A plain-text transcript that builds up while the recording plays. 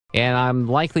And I'm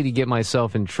likely to get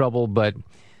myself in trouble, but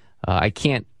I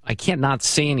can't not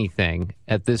say anything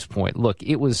at this point. Look,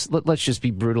 let's just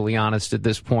be brutally honest at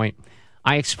this point.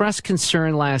 I expressed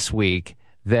concern last week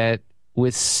that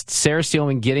with Sarah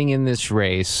Steelman getting in this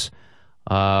race,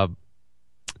 how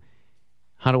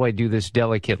do I do this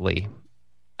delicately?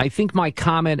 I think my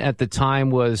comment at the time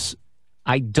was,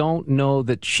 I don't know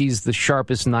that she's the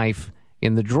sharpest knife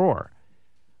in the drawer.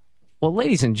 Well,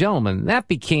 ladies and gentlemen, that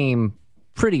became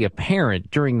pretty apparent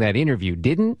during that interview,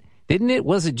 didn't it?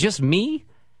 Was it just me?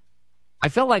 I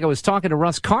felt like I was talking to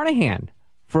Russ Carnahan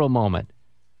for a moment.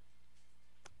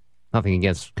 Nothing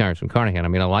against Congressman Carnahan. I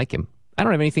mean, I like him. I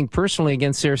don't have anything personally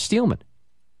against Sarah Steelman.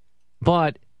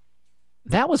 But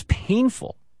that was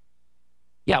painful.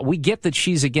 Yeah, we get that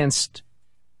she's against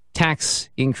tax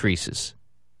increases.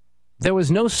 There was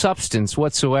no substance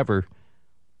whatsoever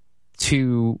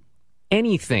to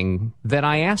anything that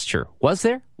I asked her. Was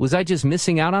there? Was I just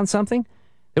missing out on something?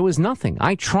 There was nothing.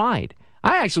 I tried.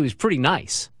 I actually was pretty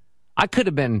nice. I could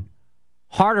have been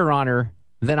harder on her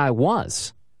than I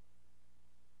was.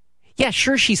 Yeah,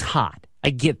 sure, she's hot.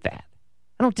 I get that.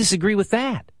 I don't disagree with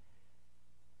that.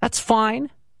 That's fine.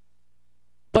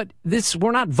 But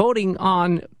we're not voting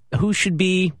on who should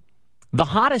be the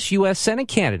hottest U.S. Senate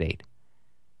candidate.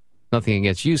 Nothing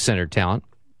against you, Senator Talent.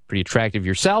 Pretty attractive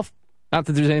yourself. Not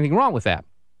that there's anything wrong with that.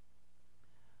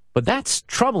 But that's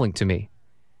troubling to me.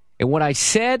 And what I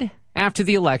said after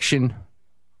the election,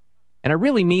 and I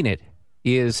really mean it,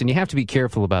 is, and you have to be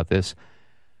careful about this,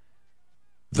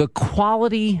 the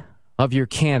quality of your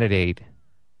candidate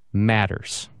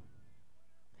matters.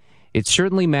 It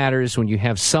certainly matters when you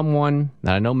have someone,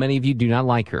 and I know many of you do not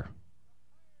like her,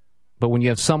 but when you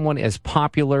have someone as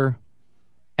popular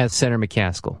as Senator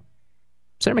McCaskill.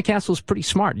 Senator McCaskill is pretty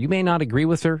smart. You may not agree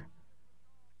with her.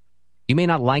 You may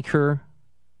not like her,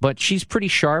 but she's pretty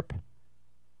sharp.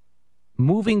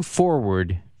 Moving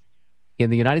forward in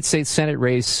the United States Senate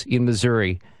race in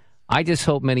Missouri, I just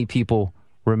hope many people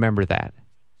remember that.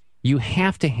 You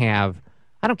have to have,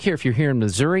 I don't care if you're here in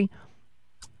Missouri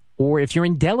or if you're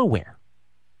in Delaware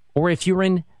or if you're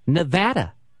in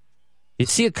Nevada. You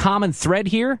see a common thread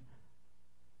here?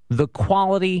 The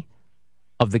quality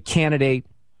of the candidate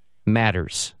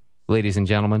matters, ladies and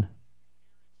gentlemen.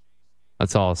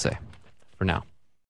 That's all I'll say for now.